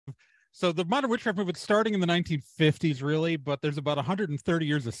So the modern witchcraft movement starting in the 1950s, really, but there's about 130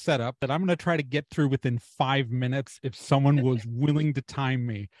 years of setup that I'm going to try to get through within 5 minutes if someone was willing to time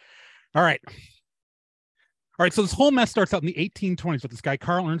me. All right. All right, so this whole mess starts out in the 1820s with this guy,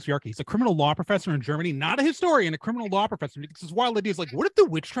 Karl Ernst Jarke. He's a criminal law professor in Germany, not a historian, a criminal law professor. And he gets this wild idea. It's like, what if the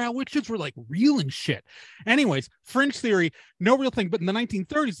witch trial witches were like real and shit? Anyways, fringe theory, no real thing. But in the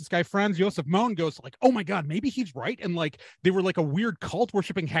 1930s, this guy, Franz Josef Mohn, goes like, oh my God, maybe he's right. And like, they were like a weird cult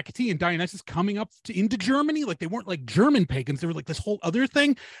worshiping Hecate and Dionysus coming up into Germany. Like they weren't like German pagans. They were like this whole other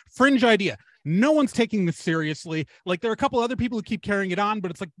thing. Fringe idea. No one's taking this seriously. Like there are a couple other people who keep carrying it on, but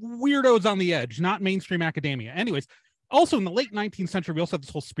it's like weirdos on the edge, not mainstream academia. Anyways, also in the late 19th century, we also have this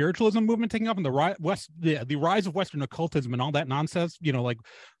whole spiritualism movement taking off, and the rise of Western occultism and all that nonsense. You know, like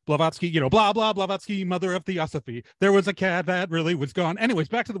Blavatsky, you know, blah blah Blavatsky, mother of theosophy. There was a cat that really was gone. Anyways,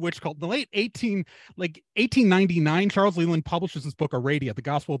 back to the witch cult. In the late 1899, Charles Leland publishes this book, Aradia, the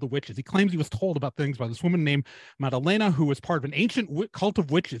Gospel of the Witches. He claims he was told about things by this woman named Madalena, who was part of an ancient cult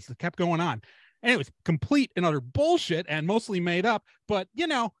of witches that kept going on. Anyways, complete and utter bullshit and mostly made up, but you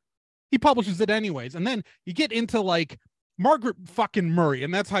know, he publishes it anyways. And then you get into like Margaret fucking Murray,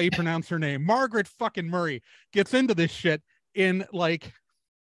 and that's how you pronounce her name. Margaret fucking Murray gets into this shit in like,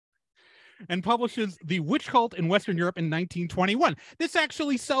 and publishes The Witch Cult in Western Europe in 1921. This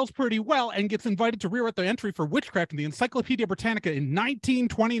actually sells pretty well and gets invited to rewrite the entry for witchcraft in the Encyclopedia Britannica in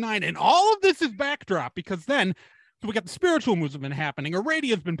 1929. And all of this is backdrop because then so we got the spiritual movement happening.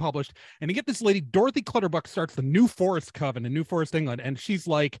 Aradia has been published, and you get this lady, Dorothy Clutterbuck, starts the New Forest Coven in New Forest, England, and she's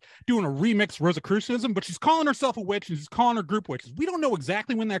like doing a remix Rosicrucianism, but she's calling herself a witch, and she's calling her group witches. We don't know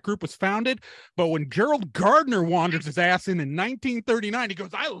exactly when that group was founded, but when Gerald Gardner wanders his ass in 1939, he goes,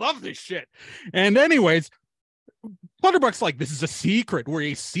 I love this shit. And anyways, Clutterbuck's like, this is a secret. We're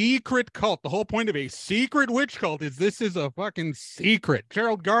a secret cult. The whole point of a secret witch cult is this is a fucking secret.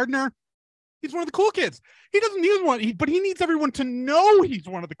 Gerald Gardner, he's one of the cool kids. He doesn't need one, but he needs everyone to know he's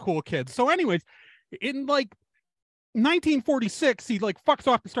one of the cool kids. So anyways, in like 1946, he like fucks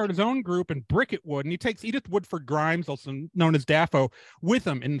off to start his own group in Bricket Wood, and he takes Edith Woodford Grimes, also known as Daffo, with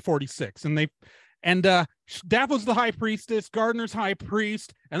him in 46. And Daffo's the high priestess, Gardner's high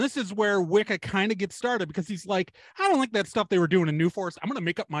priest, and this is where Wicca kind of gets started because he's like, I don't like that stuff they were doing in New Forest. I'm going to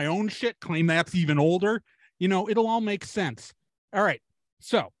make up my own shit, claim that's even older. You know, it'll all make sense. All right,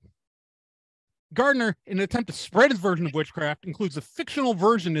 so Gardner, in an attempt to spread his version of witchcraft, includes a fictional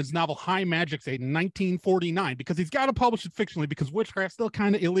version in his novel High Magic's Aid in 1949, because he's got to publish it fictionally because witchcraft's still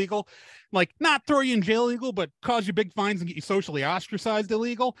kind of illegal. Like, not throw you in jail illegal, but cause you big fines and get you socially ostracized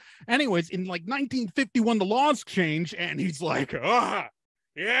illegal. Anyways, in like 1951, the laws change, and he's like, yeah,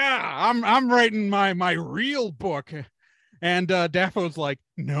 I'm writing my real book. And Daffo's like,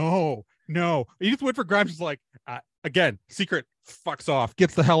 no. Edith Woodford Grimes is like, again, secret, fucks off,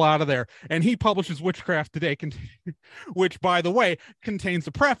 gets the hell out of there. And he publishes Witchcraft Today, which, by the way, contains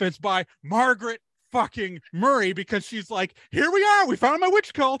a preface by Margaret fucking Murray, because she's like, here we are, we found my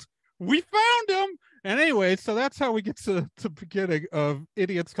witch cult, we found them. And anyway, so that's how we get to the beginning of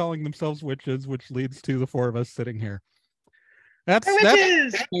idiots calling themselves witches, which leads to the four of us sitting here. That's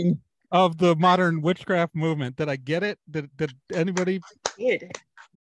of the modern witchcraft movement. Did I get it? Did anybody?